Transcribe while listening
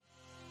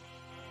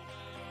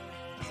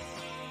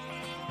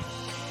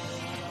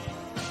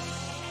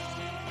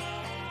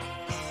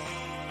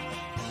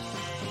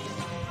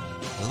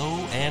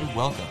Hello and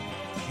welcome.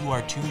 You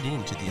are tuned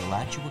in to the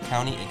Alachua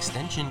County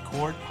Extension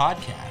Cord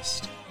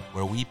podcast,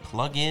 where we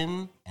plug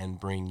in and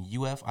bring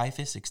UF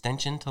IFAS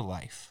Extension to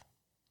life.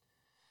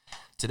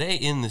 Today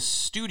in the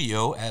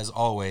studio, as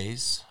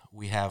always,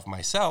 we have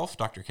myself,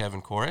 Dr.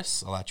 Kevin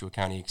Corris, Alachua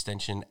County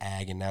Extension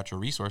Ag and Natural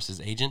Resources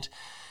Agent,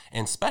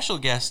 and special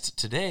guest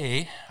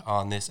today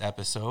on this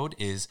episode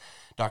is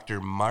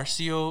Dr.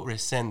 Marcio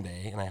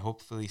Resende, and I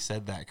hopefully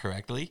said that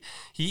correctly.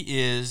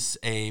 He is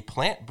a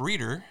plant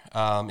breeder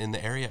in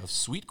the area of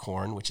sweet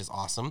corn, which is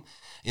awesome,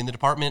 in the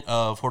Department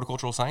of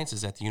Horticultural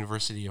Sciences at the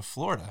University of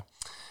Florida.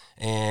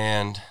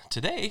 And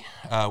today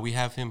we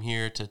have him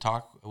here to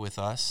talk with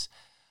us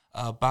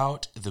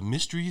about the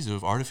mysteries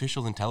of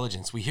artificial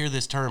intelligence. We hear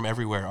this term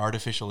everywhere,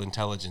 artificial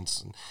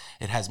intelligence. And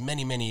it has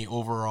many, many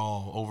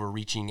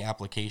overreaching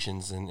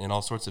applications in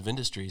all sorts of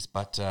industries,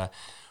 but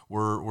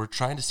we're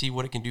trying to see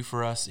what it can do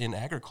for us in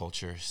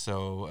agriculture.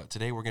 So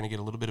today we're going to get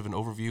a little bit of an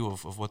overview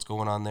of what's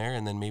going on there,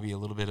 and then maybe a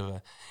little bit of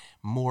a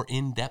more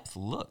in-depth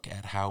look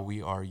at how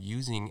we are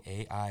using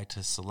AI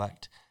to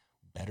select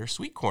better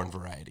sweet corn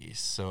varieties.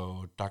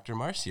 So Dr.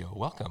 Marcio,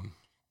 welcome.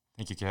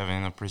 Thank you,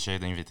 Kevin.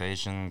 Appreciate the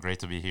invitation. Great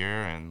to be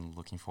here and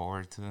looking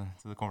forward to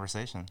the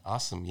conversation.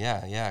 Awesome.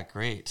 Yeah,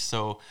 great.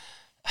 So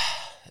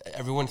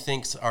everyone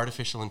thinks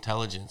artificial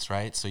intelligence,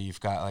 right? So you've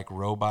got like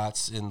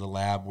robots in the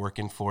lab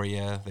working for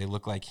you. They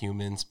look like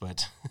humans,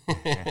 but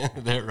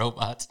they're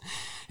robots.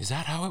 Is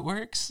that how it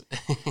works?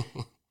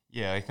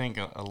 Yeah, I think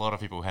a lot of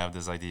people have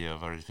this idea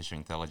of artificial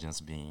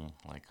intelligence being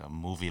like a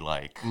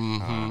movie-like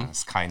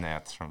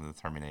Skynet from the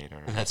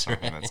Terminator. That's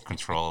something right. that's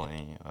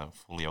controlling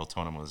fully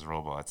autonomous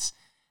robots.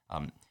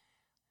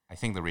 I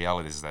think the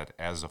reality is that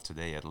as of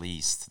today, at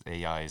least,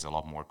 AI is a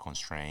lot more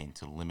constrained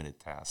to limited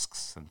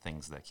tasks and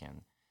things that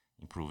can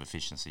improve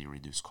efficiency,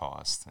 reduce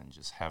cost, and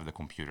just have the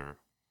computer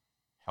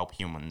help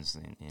humans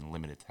in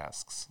limited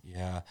tasks.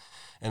 Yeah,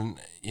 and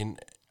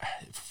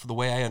for the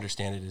way I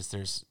understand it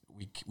is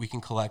we can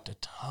collect a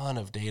ton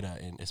of data,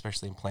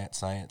 especially in plant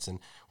science, and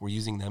we're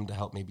using them to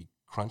help maybe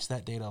crunch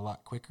that data a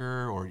lot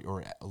quicker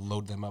or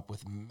load them up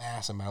with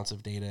mass amounts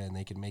of data, and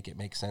they can make it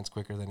make sense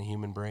quicker than a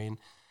human brain.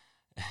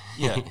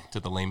 Yeah, to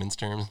the layman's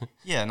terms.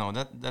 Yeah, no,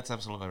 that's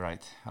absolutely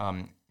right.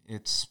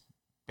 It's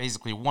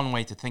basically one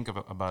way to think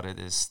about it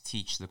is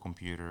teach the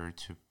computer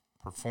to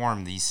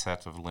perform these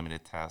set of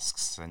limited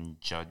tasks and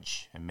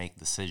judge and make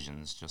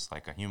decisions just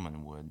like a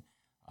human would,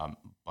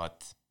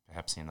 but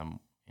perhaps in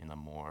a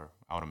more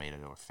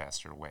automated or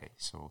faster way.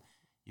 So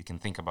you can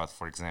think about,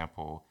 for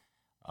example,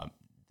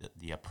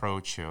 the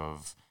approach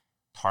of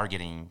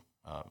targeting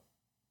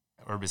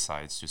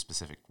herbicides to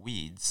specific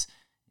weeds.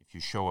 If you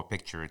show a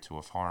picture to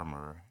a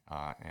farmer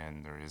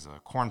and there is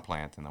a corn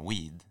plant and a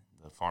weed,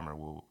 the farmer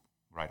will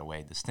right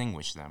away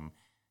distinguish them.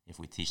 If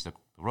we teach the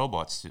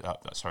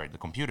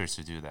computers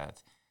to do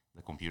that,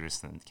 the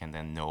computers can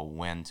then know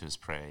when to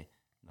spray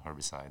the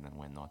herbicide and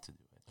when not to do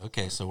it.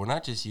 Okay, so we're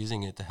not just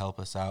using it to help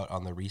us out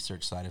on the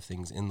research side of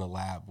things in the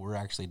lab. We're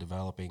actually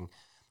developing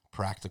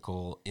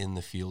practical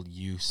in-the-field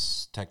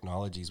use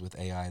technologies with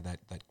AI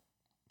that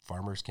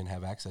farmers can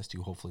have access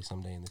to hopefully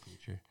someday in the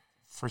future.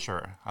 For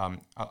sure.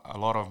 A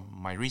lot of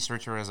my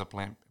research as a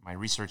plant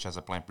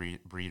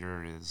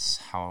breeder is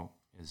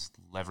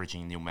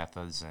leveraging new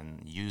methods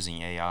and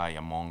using AI,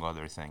 among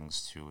other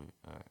things, to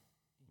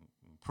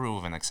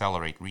improve and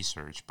accelerate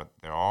research. But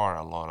there are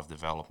a lot of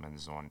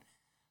developments on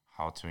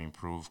how to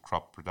improve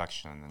crop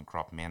production and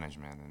crop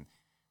management and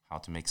how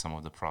to make some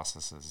of the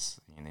processes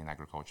in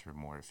agriculture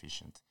more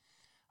efficient.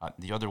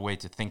 The other way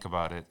to think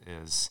about it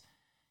is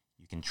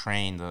you can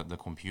train the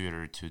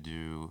computer to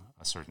do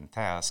a certain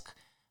task,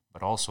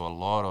 but also a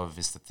lot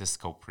of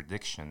statistical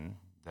prediction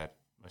that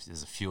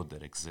is a field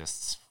that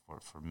exists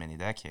for many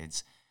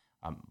decades.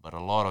 But a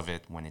lot of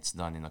it, when it's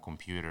done in a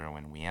computer,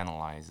 when we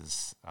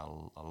analyze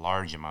a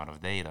large amount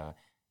of data,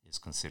 is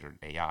considered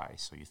AI.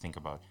 So you think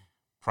about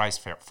price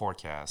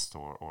forecast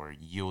or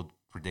yield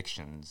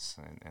predictions,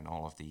 and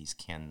all of these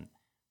can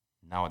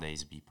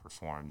nowadays be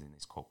performed in the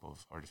scope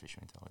of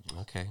artificial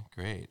intelligence. Okay,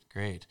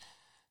 great.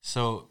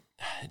 So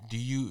do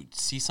you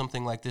see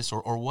something like this,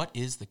 or what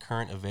is the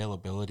current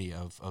availability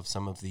of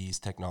some of these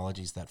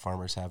technologies that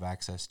farmers have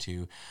access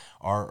to?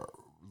 Are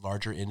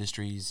larger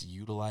industries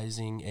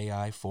utilizing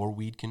AI for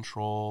weed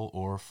control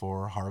or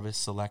for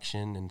harvest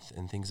selection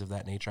and things of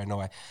that nature?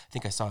 I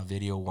think I saw a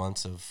video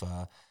once of,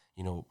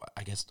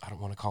 I guess I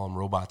don't want to call them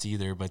robots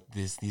either, but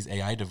these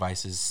AI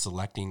devices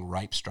selecting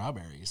ripe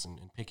strawberries and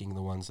picking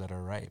the ones that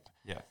are ripe.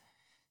 Yeah.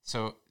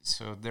 So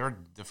there are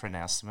different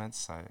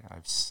estimates.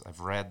 I've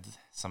read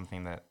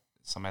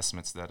some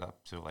estimates that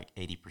up to like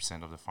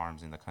 80% of the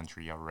farms in the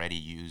country already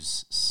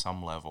use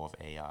some level of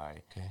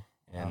AI. Okay.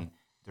 And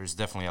there's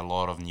definitely a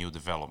lot of new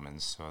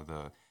developments. So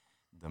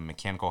the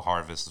mechanical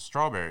harvest of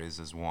strawberries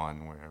is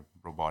one where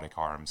robotic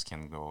arms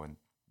can go and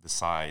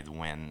decide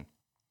when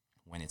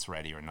it's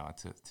ready or not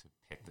to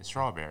pick the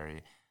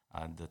strawberry.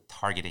 The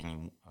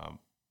targeting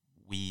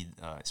weed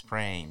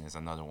spraying is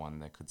another one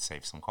that could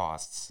save some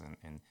costs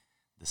and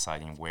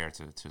deciding where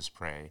to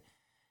spray.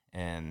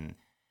 And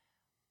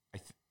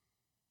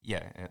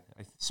Yeah,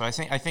 so I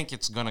think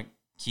it's gonna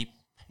keep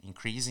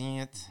increasing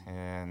it,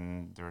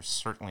 and there's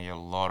certainly a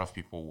lot of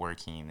people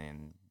working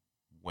in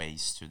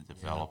ways to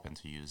develop and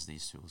to use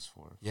these tools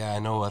for. Yeah, I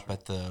know up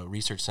at the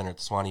research center at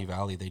the Swanee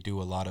Valley, they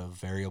do a lot of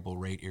variable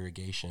rate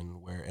irrigation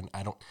where, and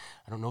I don't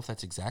know if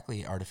that's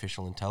exactly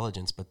artificial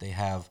intelligence, but they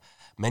have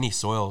many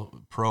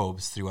soil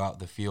probes throughout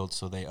the field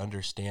so they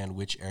understand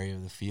which area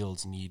of the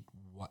fields need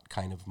what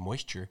kind of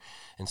moisture.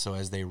 And so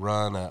as they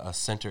run a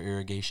center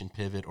irrigation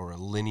pivot or a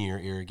linear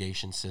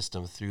irrigation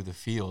system through the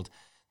field,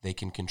 they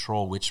can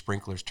control which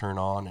sprinklers turn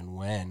on and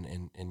when,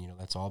 and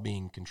that's all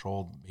being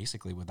controlled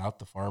basically without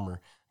the farmer.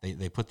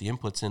 They put the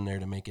inputs in there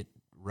to make it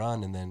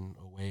run, and then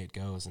away it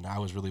goes. And I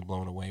was really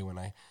blown away when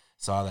I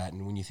saw that.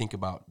 And when you think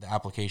about the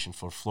application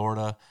for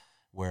Florida,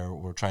 where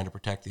we're trying to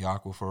protect the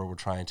aquifer, we're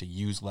trying to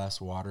use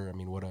less water. I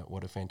mean,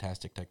 what a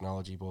fantastic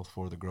technology, both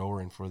for the grower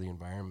and for the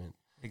environment.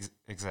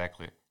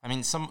 Exactly. I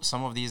mean, some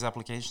of these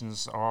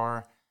applications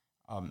are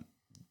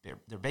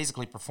they're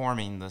basically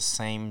performing the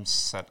same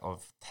set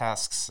of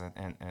tasks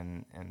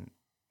and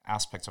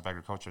aspects of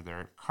agriculture that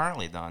are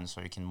currently done.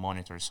 So you can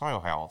monitor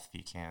soil health,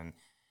 you can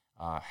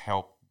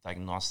help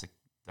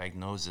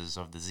diagnosis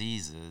of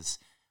diseases,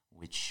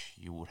 which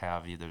you would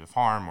have either the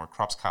farm or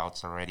crop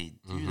scouts already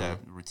do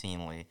that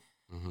routinely.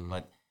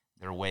 But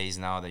there are ways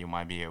now that you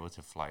might be able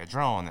to fly a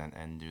drone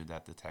and do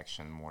that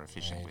detection more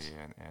efficiently.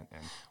 Right.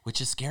 And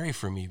which is scary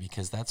for me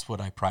because that's what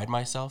I pride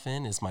myself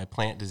in is my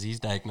plant disease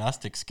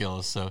diagnostic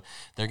skills. So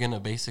they're going to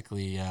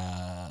basically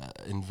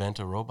invent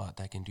a robot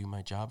that can do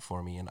my job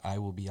for me, and I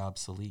will be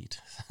obsolete.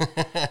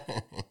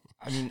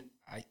 I mean,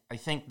 I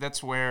think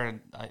that's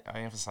where I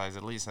emphasize,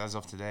 at least as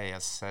of today,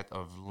 a set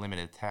of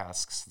limited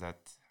tasks that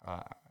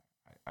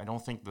I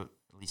don't think that,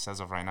 at least as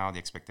of right now, the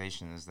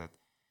expectation is that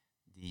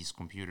these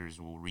computers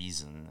will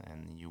reason,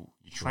 and you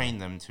train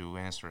them to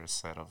answer a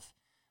set of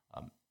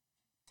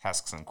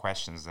tasks and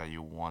questions that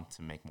you want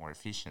to make more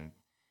efficient,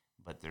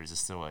 but there's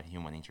still a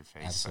human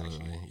interface.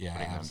 Absolutely, yeah,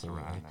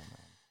 absolutely. Them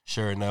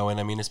Sure, no, and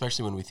I mean,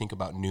 especially when we think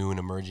about new and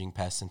emerging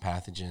pests and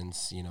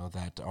pathogens,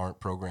 that aren't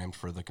programmed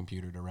for the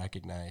computer to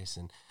recognize,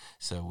 and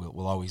so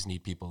we'll always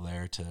need people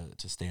there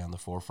to stay on the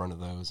forefront of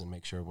those and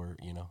make sure we're,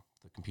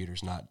 the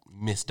computer's not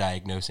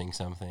misdiagnosing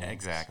something.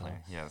 Exactly.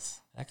 So,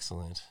 yes.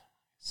 Excellent.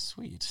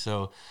 Sweet.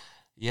 So,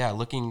 yeah,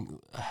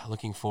 looking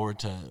forward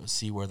to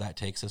see where that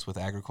takes us with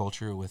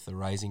agriculture, with the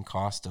rising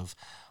cost of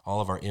all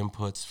of our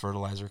inputs,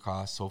 fertilizer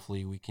costs.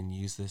 Hopefully, we can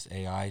use this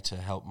AI to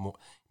help more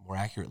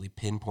accurately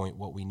pinpoint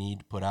what we need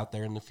to put out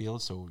there in the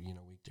field. So, we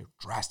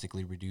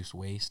drastically reduce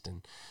waste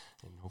and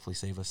hopefully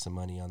save us some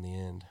money on the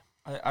end.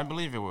 I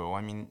believe it will.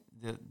 I mean,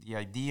 the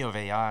idea of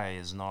AI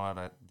is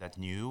not that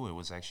new. It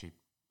was actually,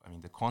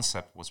 the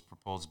concept was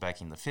proposed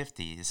back in the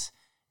 50s.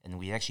 And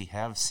we actually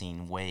have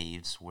seen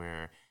waves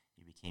where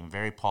it became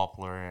very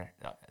popular,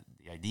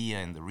 the idea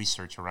and the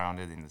research around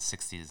it in the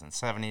 60s and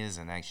 70s,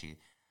 and actually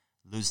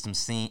lose some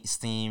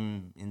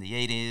steam in the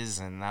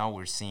 80s, and now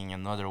we're seeing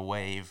another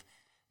wave.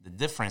 The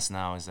difference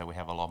now is that we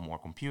have a lot more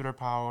computer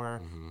power,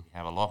 we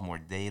have a lot more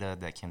data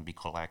that can be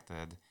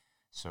collected.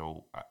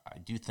 So I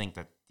do think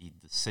that the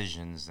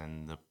decisions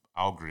and the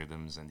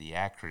algorithms and the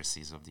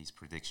accuracies of these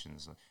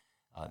predictions,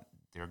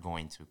 they're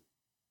going to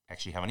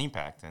actually have an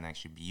impact and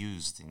actually be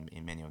used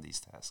in many of these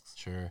tasks.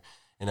 Sure.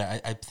 And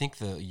I think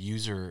the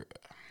user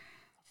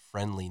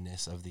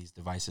friendliness of these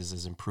devices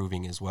is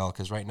improving as well,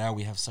 because right now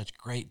we have such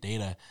great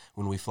data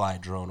when we fly a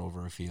drone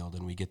over a field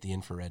and we get the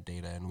infrared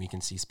data and we can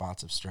see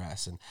spots of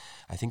stress. And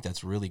I think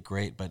that's really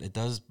great, but it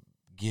does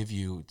give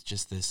you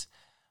just this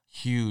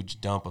huge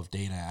dump of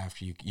data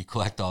after you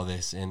collect all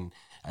this, and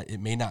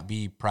it may not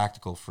be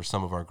practical for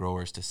some of our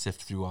growers to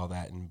sift through all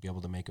that and be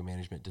able to make a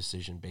management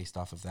decision based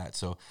off of that.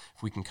 So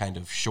if we can kind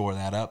of shore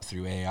that up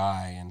through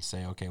AI and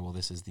say, okay, well,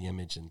 this is the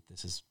image and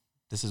this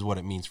is what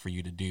it means for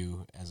you to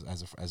do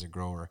as a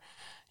grower,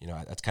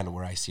 that's kind of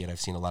where I see it. I've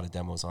seen a lot of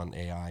demos on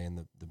AI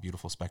and the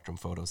beautiful spectrum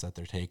photos that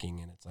they're taking,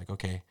 and it's like,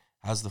 okay,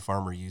 how's the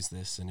farmer use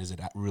this, and is it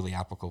really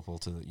applicable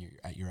to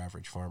your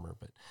average farmer?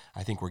 But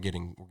I think we're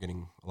getting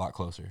a lot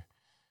closer.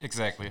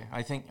 Exactly.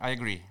 I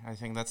agree. I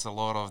think that's a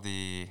lot of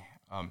the.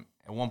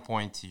 At one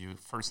point, you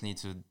first need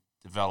to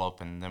develop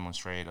and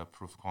demonstrate a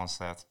proof of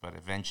concept, but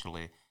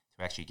eventually,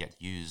 to actually get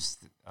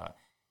used,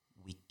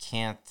 we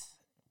can't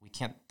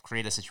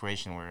create a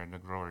situation where the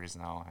growers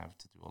now have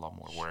to do a lot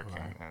more work,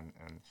 and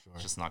sure.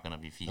 It's just not going to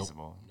be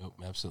feasible.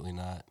 Nope, absolutely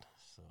not.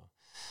 So.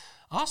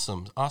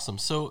 Awesome.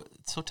 So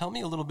tell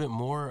me a little bit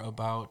more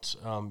about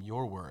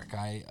your work.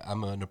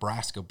 I'm a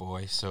Nebraska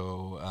boy,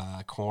 so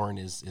corn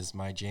is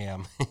my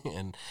jam,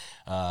 and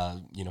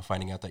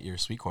finding out that you're a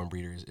sweet corn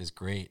breeder is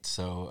great.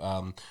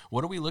 So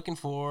what are we looking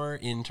for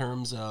in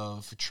terms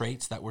of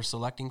traits that we're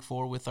selecting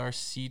for with our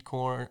sweet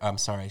corn?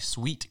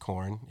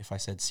 If I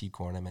said seed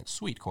corn, I meant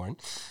sweet corn.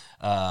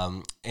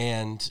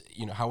 And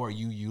how are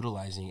you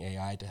utilizing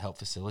AI to help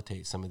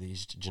facilitate some of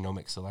these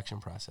genomic selection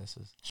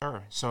processes?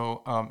 Sure.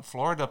 So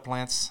Florida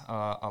plants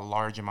a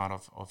large amount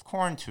of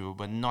corn too,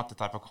 but not the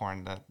type of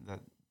corn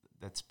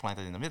that's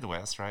planted in the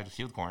Midwest, right?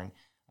 Field corn.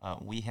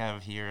 We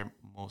have here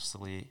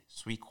mostly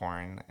sweet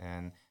corn,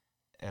 and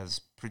as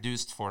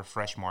produced for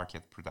fresh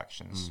market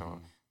production.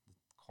 So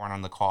corn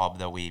on the cob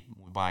that we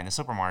buy in the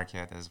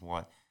supermarket is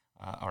what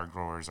our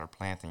growers are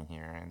planting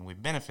here. And we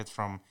benefit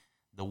from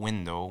the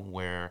window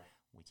where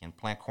we can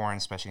plant corn,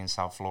 especially in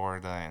South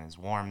Florida, and it's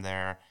warm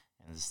there,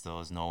 and it still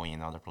is snowy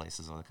in other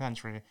places of the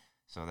country.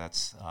 So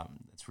that's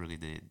really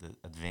the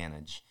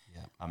advantage.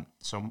 Yeah.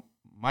 So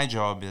my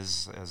job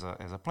is as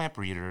a plant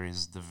breeder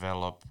is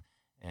develop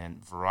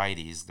and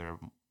varieties that are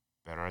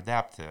better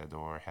adapted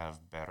or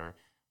have better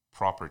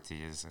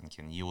properties and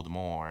can yield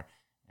more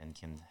and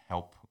can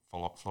help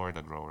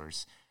Florida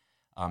growers.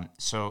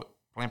 So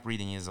plant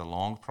breeding is a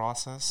long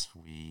process.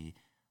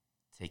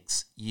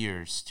 Takes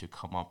years to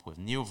come up with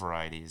new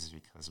varieties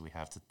because we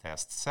have to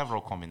test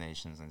several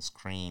combinations and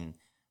screen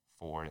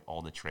for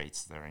all the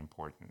traits that are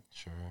important.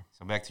 Sure.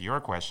 So back to your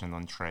question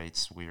on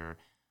traits, we're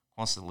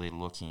constantly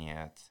looking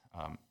at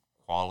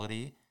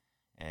quality,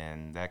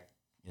 and that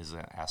is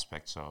an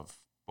aspect of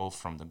both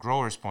from the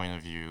grower's point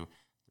of view.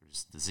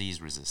 There's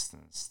disease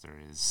resistance, there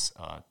is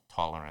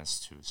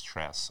tolerance to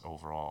stress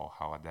overall,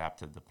 how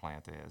adapted the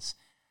plant is.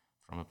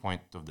 From the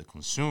point of the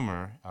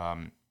consumer,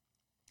 how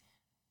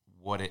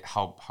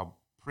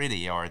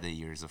pretty are the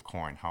ears of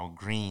corn? How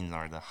green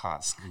are the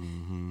husks?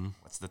 Mm-hmm.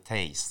 What's the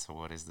taste?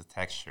 What is the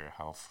texture?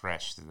 How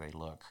fresh do they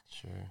look?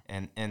 Sure.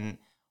 And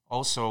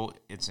also,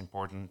 it's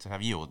important to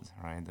have yield,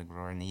 right? The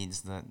grower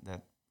needs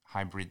that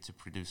hybrid to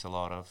produce a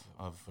lot of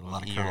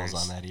ears. Kernels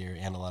on that ear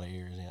and a lot of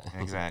ears,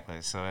 yeah.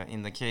 Exactly. So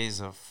in the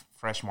case of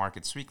fresh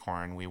market sweet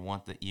corn, we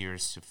want the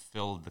ears to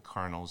fill the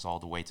kernels all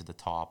the way to the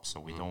top, so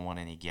we don't want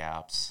any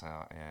gaps.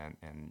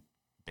 And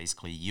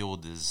basically,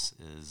 yield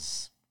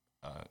is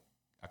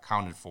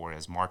accounted for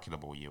as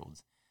marketable yield,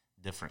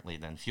 differently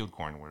than field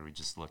corn, where we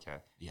just look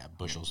at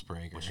bushels per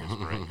acre. Bushels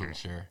per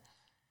acre.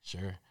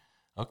 Sure.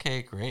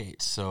 Okay,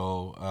 great.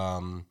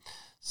 So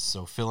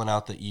so filling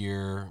out the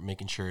ear,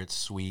 making sure it's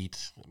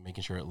sweet,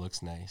 making sure it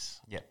looks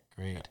nice. Yeah.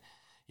 Great.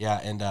 Yeah,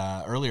 and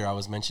earlier I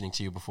was mentioning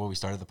to you before we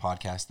started the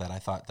podcast that I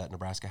thought that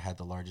Nebraska had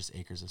the largest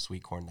acres of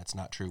sweet corn. That's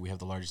not true. We have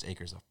the largest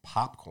acres of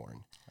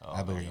popcorn,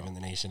 I believe, in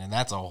the nation. And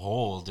that's a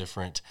whole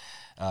different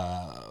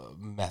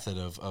method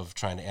of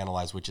trying to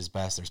analyze which is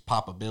best. There's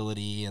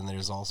popability, and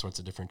there's all sorts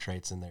of different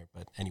traits in there.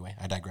 But anyway,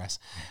 I digress.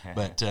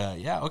 But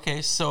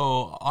okay,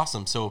 so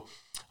awesome. So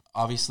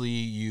obviously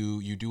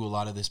you do a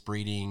lot of this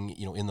breeding,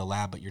 in the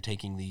lab, but you're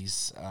taking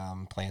these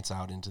plants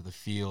out into the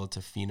field to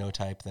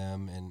phenotype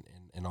them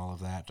and all of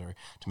that, or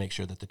to make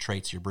sure that the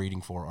traits you're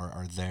breeding for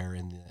are there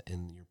in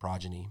your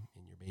progeny,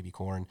 in your baby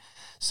corn.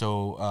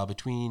 So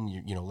between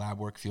your lab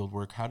work, field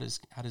work, how does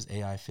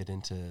AI fit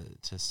into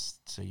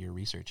your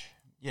research?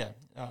 Yeah,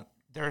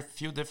 there are a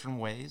few different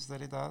ways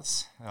that it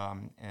does.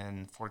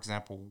 And for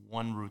example,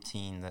 one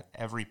routine that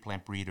every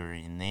plant breeder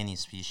in any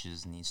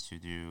species needs to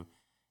do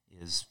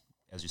is,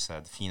 as you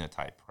said,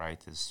 phenotype,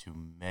 right, is to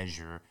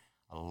measure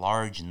a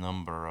large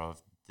number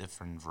of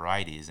different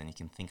varieties. And you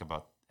can think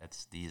about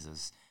these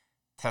as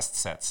test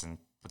sets and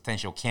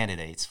potential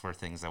candidates for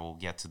things that will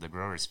get to the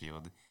grower's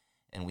field.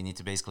 And we need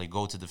to basically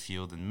go to the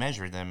field and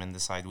measure them and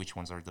decide which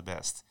ones are the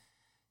best.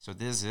 So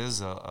this is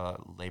a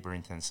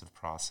labor-intensive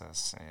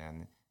process,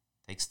 and it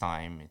takes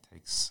time. It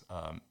takes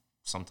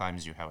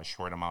sometimes you have a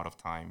short amount of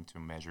time to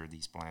measure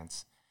these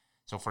plants.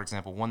 So, for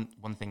example,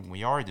 one thing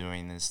we are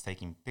doing is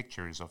taking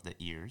pictures of the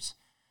ears.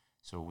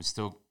 So we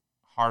still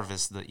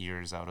harvest the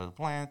ears out of the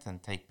plant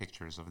and take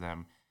pictures of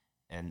them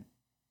and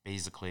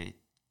basically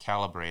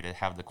calibrate it,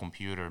 have the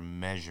computer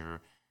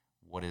measure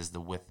what is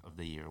the width of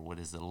the ear, what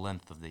is the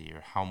length of the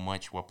ear,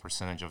 what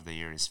percentage of the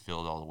ear is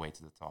filled all the way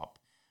to the top.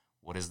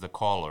 What is the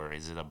color?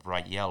 Is it a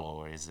bright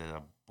yellow or is it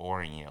a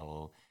boring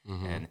yellow?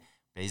 Mm-hmm. And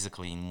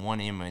basically in one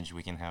image,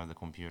 we can have the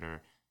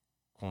computer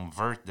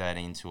convert that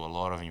into a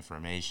lot of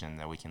information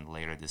that we can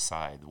later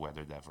decide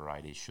whether that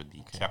variety should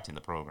be kept in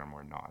the program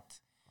or not.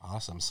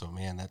 Awesome. So,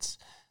 man,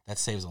 that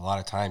saves a lot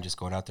of time just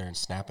going out there and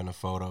snapping a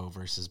photo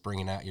versus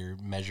bringing out your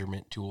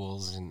measurement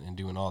tools and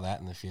doing all that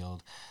in the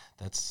field.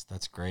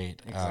 That's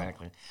great.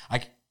 Exactly.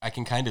 I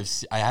can kind of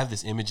see, I have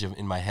this image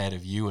in my head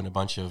of you and a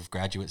bunch of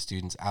graduate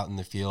students out in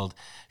the field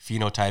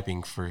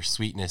phenotyping for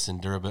sweetness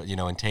and durability,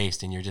 and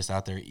taste, and you're just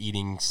out there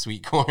eating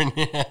sweet corn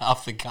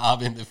off the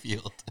cob in the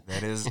field.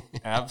 That is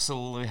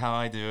absolutely how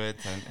I do it,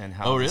 and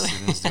how the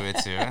students do it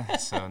too.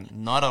 So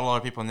not a lot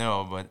of people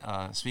know,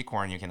 but sweet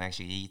corn you can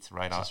actually eat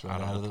right out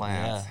of the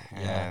plant.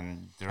 Yeah.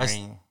 And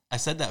during... I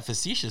said that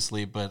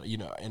facetiously, but,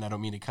 and I don't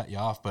mean to cut you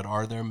off, but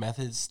are there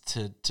methods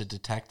to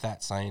detect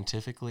that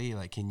scientifically?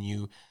 Like, can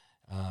you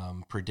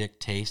predict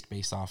taste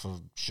based off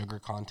of sugar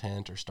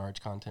content or starch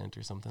content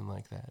or something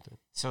like that?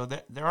 So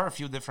there are a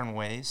few different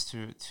ways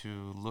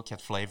to look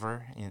at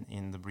flavor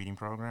in the breeding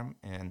program.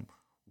 And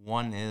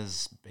one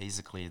is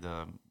basically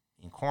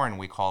in corn,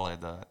 we call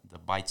it the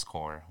bite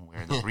score,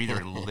 where the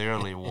breeder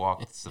literally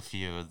walks the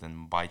field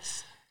and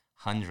bites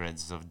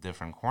hundreds of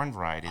different corn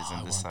varieties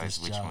and decides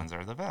which ones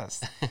are the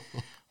best.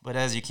 But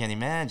as you can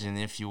imagine,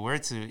 if you were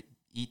to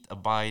eat a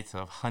bite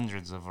of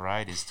hundreds of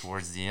varieties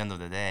towards the end of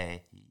the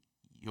day,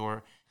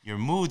 you're your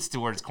moods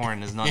towards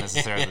corn is not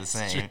necessarily the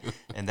same, true.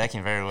 and that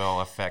can very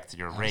well affect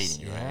your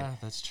rating, right? Yeah,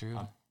 that's true.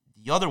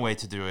 The other way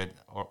to do it,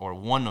 or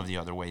one of the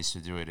other ways to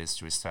do it, is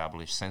to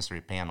establish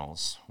sensory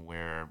panels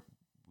where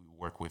we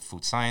work with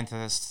food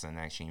scientists and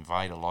actually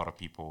invite a lot of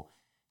people,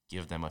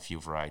 give them a few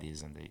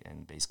varieties,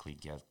 and basically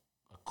get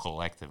a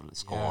collective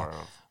score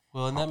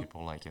of how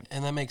people like it.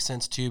 And that makes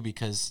sense too,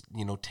 because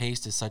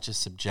taste is such a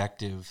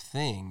subjective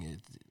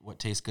thing. What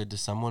tastes good to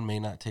someone may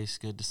not taste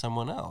good to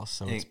someone else.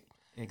 So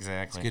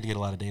exactly, it's good to get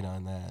a lot of data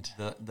on that.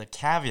 The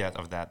caveat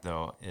of that,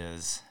 though,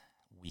 is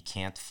we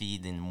can't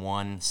feed in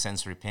one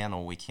sensory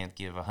panel. We can't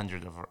give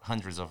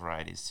hundreds of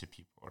varieties to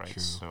people, right?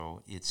 True.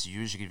 So it's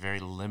usually very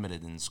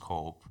limited in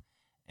scope.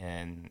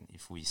 And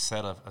if we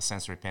set up a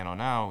sensory panel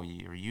now,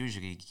 we are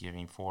usually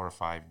giving 4 or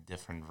 5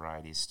 different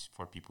varieties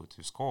for people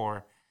to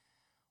score,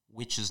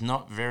 which is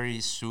not very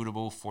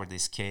suitable for the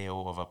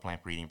scale of a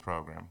plant breeding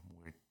program.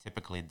 We're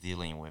typically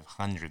dealing with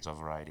hundreds of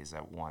varieties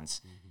at once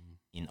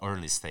in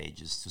early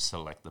stages to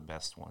select the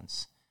best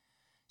ones.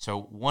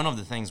 So one of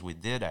the things we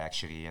did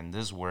actually, and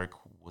this work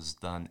was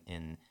done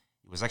in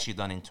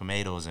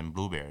tomatoes and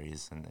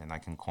blueberries, and I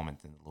can comment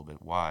in a little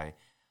bit why,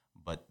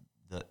 but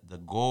the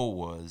goal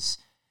was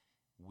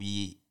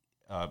we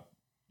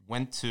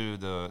went to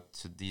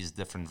these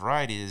different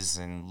varieties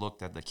and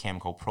looked at the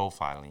chemical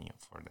profiling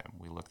for them.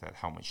 We looked at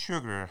how much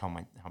sugar, how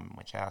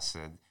much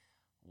acid,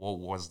 what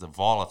was the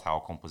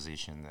volatile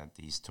composition that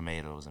these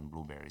tomatoes and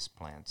blueberries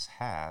plants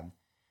had,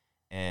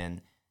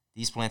 and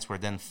these plants were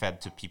then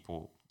fed to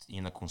people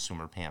in a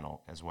consumer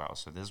panel as well.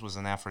 So this was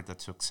an effort that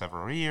took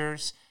several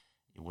years.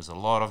 It was a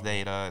lot of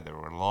data. There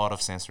were a lot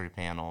of sensory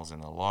panels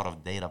and a lot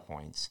of data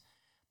points.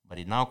 But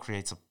it now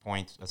creates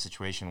a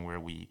situation where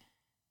we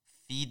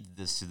feed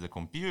this to the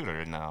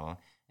computer now,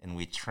 and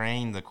we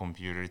train the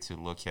computer to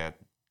look at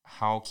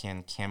how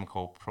can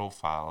chemical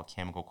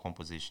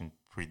composition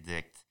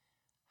predict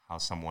how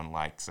someone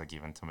likes a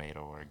given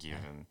tomato or a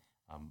given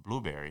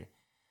blueberry.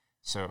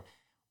 So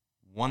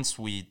once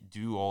we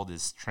do all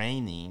this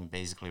training,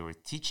 basically we're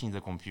teaching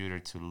the computer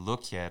to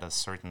look at a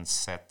certain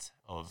set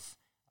of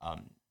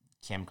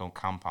chemical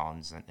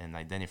compounds and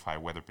identify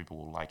whether people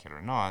will like it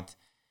or not.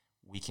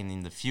 We can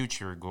in the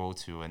future go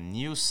to a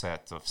new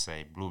set of,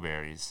 say,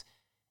 blueberries,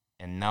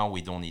 and now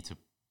we don't need to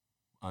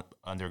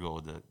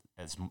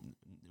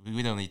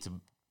we don't need to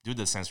do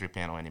the sensory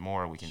panel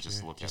anymore. We can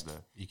just look at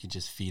you can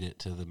just feed it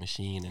to the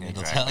machine and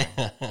exactly.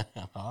 It'll tell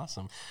you.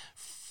 Awesome.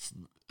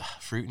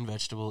 Fruit and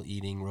vegetable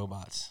eating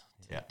robots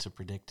to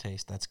predict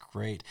taste. That's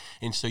great.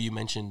 And so you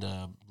mentioned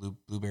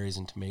blueberries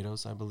and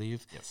tomatoes, I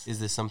believe. Yes. Is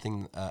this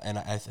something, and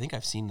I think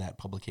I've seen that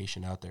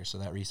publication out there, so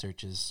that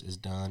research is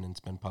done and it's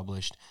been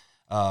published.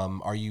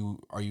 Are you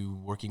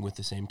working with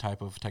the same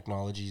type of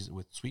technologies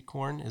with sweet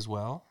corn as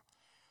well?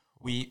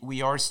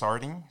 We are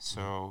starting,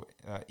 so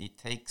it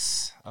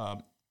takes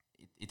a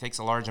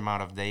large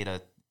amount of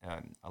data.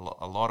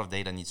 A lot of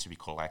data needs to be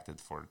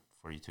collected for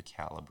you to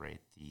calibrate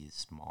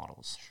these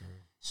models. Sure.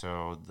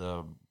 So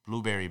the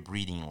blueberry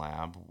breeding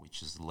lab,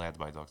 which is led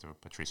by Dr.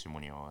 Patricio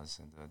Munoz,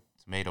 and the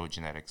tomato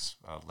genetics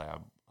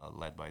lab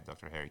led by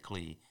Dr. Harry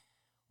Klee,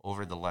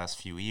 over the last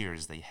few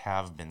years, they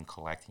have been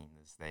collecting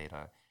this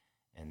data,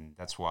 and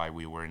that's why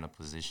we were in a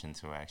position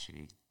to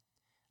actually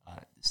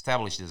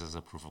establish this as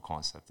a proof of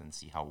concept and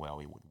see how well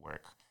it would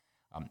work.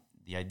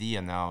 The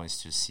idea now is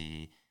to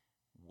see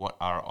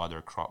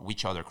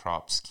which other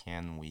crops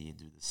can we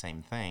do the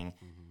same thing,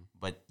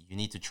 but you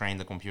need to train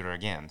the computer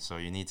again. So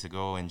you need to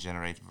go and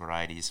generate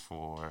varieties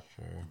for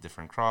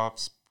different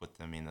crops, put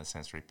them in the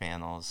sensory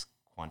panels,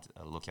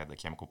 look at the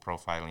chemical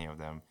profiling of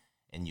them,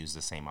 and use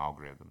the same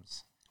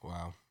algorithms.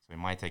 Wow. So it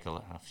might take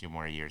a few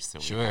more years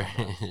still. Sure,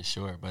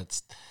 sure,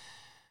 but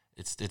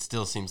it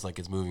still seems like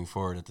it's moving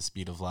forward at the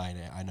speed of light.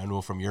 I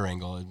know from your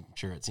angle, I'm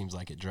sure it seems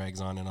like it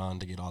drags on and on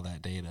to get all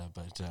that data,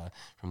 but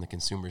from the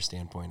consumer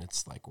standpoint,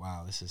 it's like,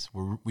 wow,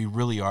 we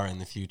really are in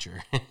the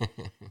future.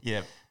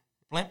 Yeah.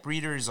 Plant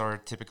breeders are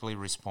typically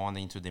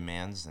responding to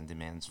demands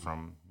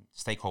from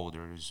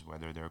stakeholders,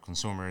 whether they're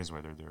consumers,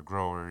 whether they're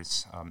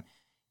growers.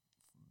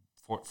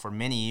 For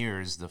many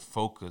years, the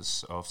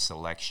focus of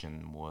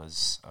selection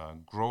was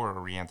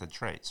grower-oriented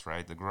traits,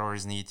 right? The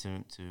growers need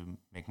to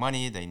make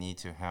money. They need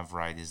to have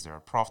varieties that are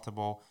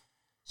profitable.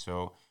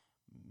 So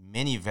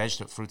many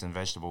fruit and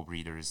vegetable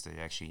breeders,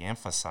 they actually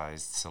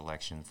emphasized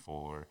selection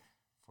for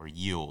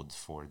yield,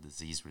 for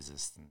disease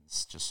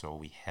resistance, just so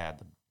we had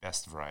the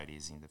best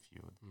varieties in the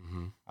field.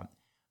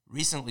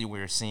 Recently,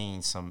 we're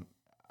seeing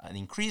an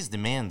increased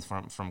demand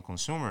from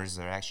consumers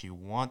that actually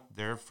want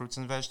their fruits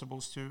and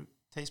vegetables to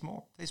taste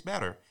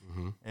better.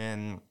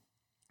 And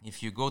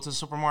if you go to the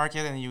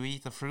supermarket and you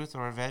eat a fruit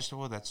or a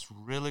vegetable that's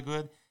really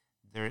good,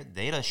 their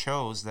data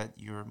shows that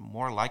you're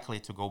more likely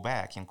to go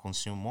back and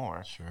consume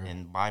more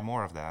and buy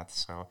more of that.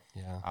 So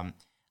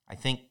I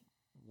think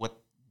what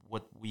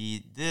we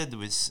did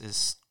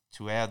is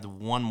to add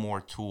one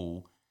more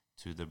tool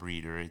to the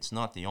breeder. It's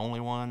not the only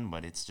one,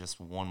 but it's just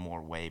one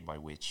more way by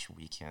which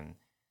we can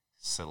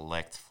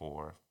select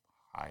for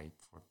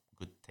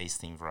good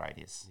tasting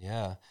varieties.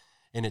 Yeah.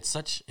 And it's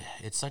such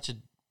a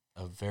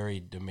a very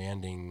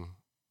demanding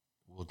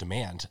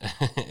demand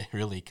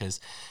really, because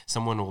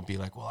someone will be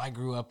like, well, I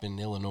grew up in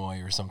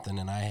Illinois or something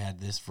and I had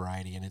this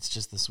variety and it's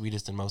just the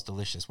sweetest and most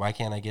delicious. Why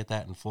can't I get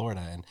that in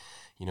Florida? And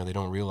they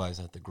don't realize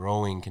that the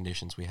growing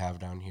conditions we have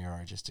down here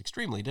are just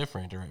extremely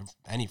different, or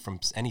from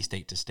any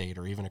state to state,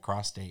 or even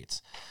across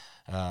states.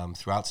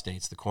 Throughout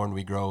states, the corn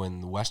we grow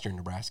in western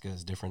Nebraska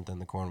is different than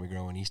the corn we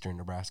grow in eastern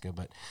Nebraska.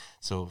 But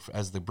so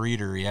as the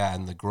breeder,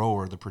 and the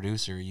grower, the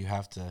producer, you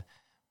have to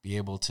be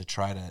able to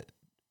try to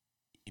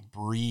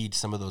breed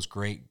some of those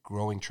great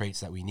growing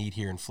traits that we need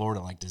here in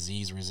Florida, like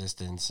disease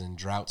resistance and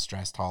drought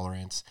stress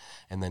tolerance,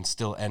 and then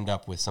still end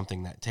up with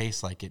something that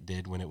tastes like it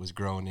did when it was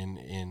grown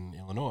in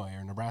Illinois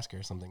or Nebraska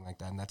or something like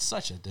that. And that's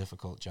such a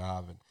difficult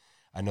job. And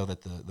I know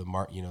that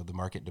the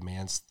market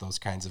demands those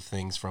kinds of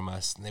things from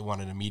us, and they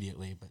want it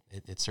immediately, but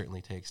it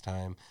certainly takes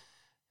time.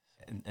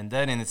 And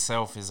that in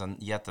itself is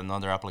yet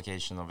another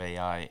application of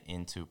AI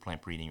into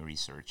plant breeding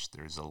research.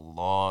 There's a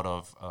lot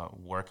of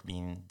work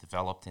being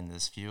developed in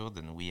this field,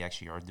 and we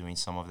actually are doing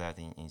some of that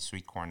in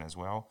sweet corn as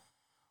well,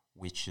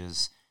 which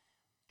is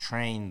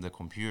train the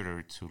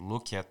computer to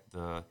look at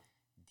the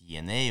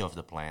DNA of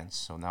the plants.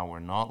 So now we're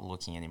not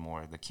looking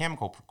anymore at the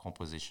chemical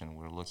composition,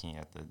 we're looking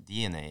at the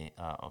DNA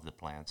of the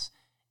plants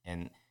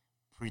and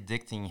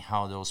predicting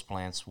how those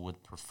plants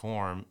would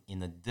perform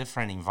in a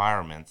different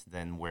environment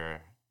than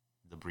where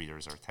the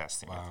breeders are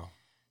testing it.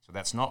 So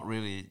that's not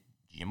really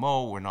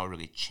GMO. We're not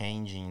really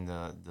changing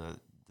the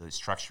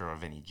structure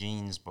of any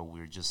genes, but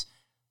we're just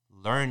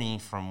learning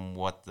from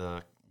what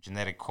the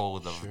genetic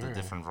code of the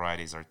different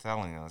varieties are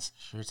telling us.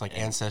 It's like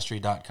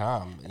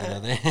Ancestry.com.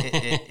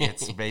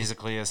 It's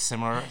basically a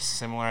similar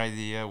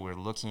idea. We're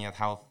looking at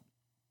how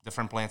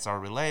different plants are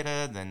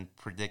related and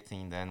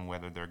predicting then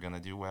whether they're going to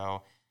do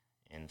well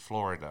in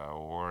Florida,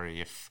 or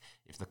if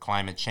the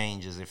climate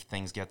changes, if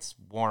things get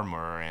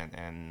warmer,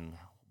 and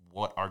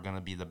what are going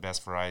to be the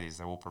best varieties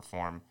that will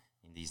perform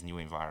in these new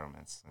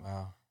environments.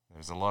 Wow.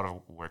 There's a lot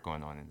of work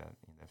going on in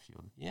that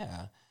field.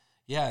 Yeah.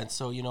 And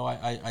so,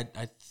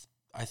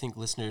 I think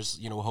listeners,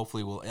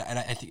 hopefully will, and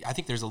I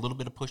think there's a little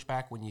bit of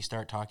pushback when you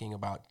start talking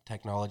about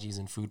technologies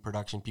in food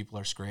production. People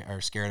are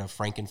scared of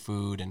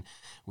frankenfood, and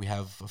we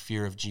have a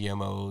fear of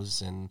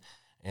GMOs, and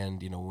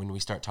when we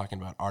start talking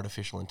about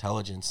artificial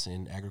intelligence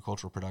in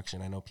agricultural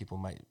production, I know people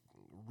might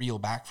reel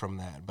back from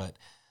that, but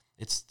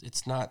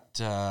it's not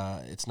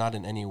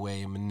in any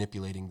way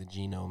manipulating the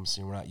genomes,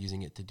 and we're not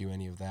using it to do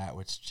any of that.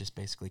 It's just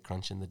basically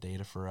crunching the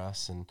data for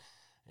us, and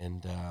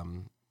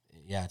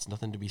it's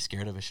nothing to be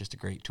scared of. It's just a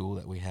great tool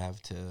that we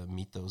have to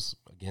meet those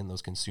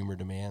consumer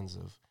demands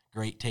of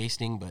great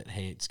tasting, but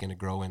hey, it's going to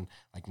grow in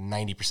like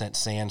 90%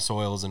 sand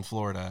soils in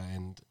Florida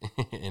and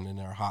in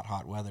our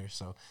hot weather.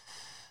 So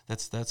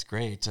that's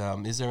great.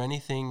 Is there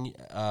anything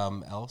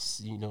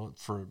else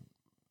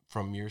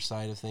from your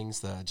side of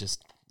things,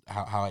 just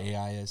how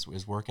AI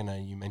is working?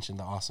 You mentioned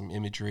the awesome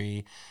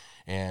imagery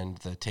and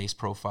the taste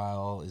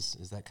profile.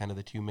 Is that kind of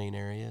the two main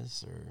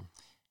areas, or?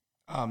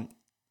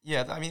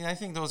 I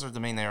think those are the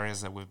main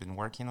areas that we've been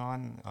working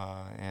on,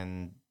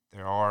 and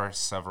there are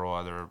several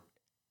other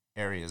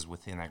areas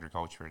within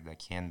agriculture that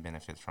can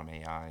benefit from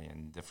AI,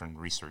 and different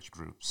research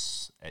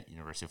groups at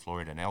University of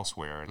Florida and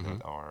elsewhere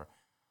that are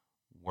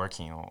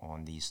working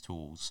on these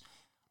tools.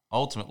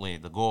 Ultimately,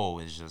 the goal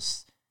is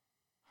just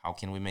how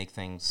can we make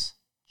things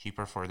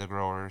cheaper for the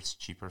growers,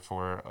 cheaper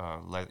for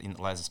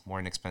more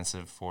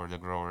inexpensive for the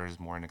growers,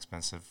 more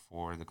inexpensive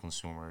for the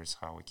consumers,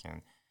 how we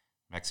can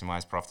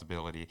maximize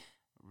profitability.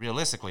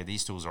 Realistically,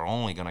 these tools are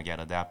only going to get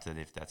adapted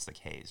if that's the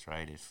case,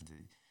 right? If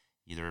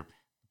either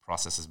the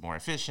process is more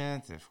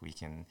efficient, if we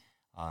can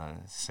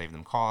save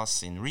them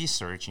costs. In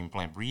research, in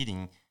plant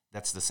breeding,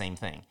 that's the same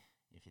thing.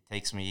 If it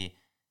takes me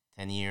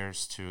 10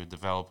 years to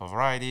develop a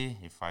variety,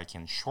 if I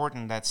can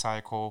shorten that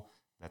cycle,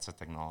 that's a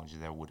technology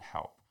that would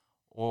help.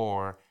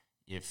 Or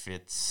if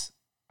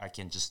I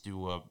can just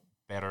do a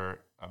better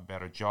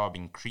job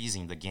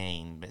increasing the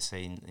gain, let's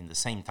say in the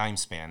same time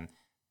span,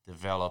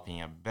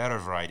 developing a better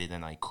variety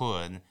than I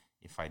could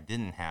if I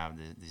didn't have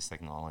these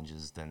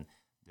technologies, then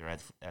they're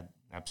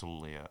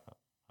absolutely a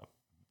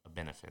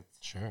benefit.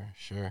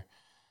 Sure.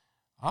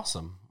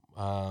 Awesome.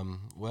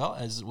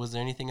 Was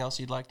there anything else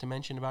you'd like to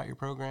mention about your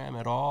program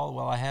at all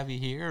while I have you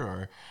here?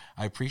 Or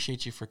I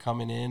appreciate you for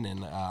coming in,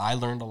 and I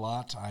learned a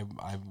lot.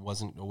 I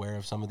wasn't aware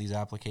of some of these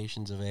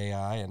applications of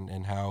AI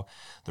and how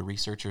the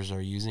researchers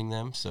are using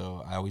them.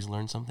 So I always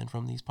learn something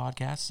from these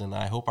podcasts, and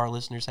I hope our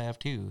listeners have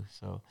too.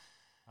 So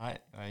I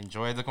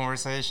enjoyed the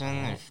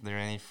conversation. If there are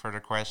any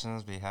further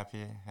questions, be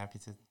happy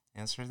to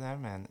answer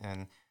them,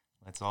 and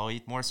let's all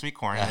eat more sweet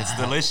corn. It's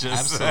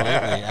delicious.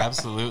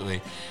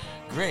 Absolutely.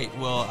 Great.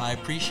 Well, I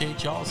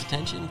appreciate y'all's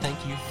attention.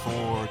 Thank you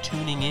for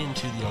tuning in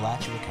to the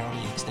Alachua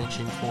County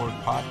Extension Cord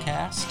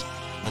podcast.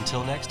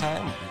 Until next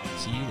time,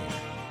 see you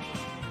later.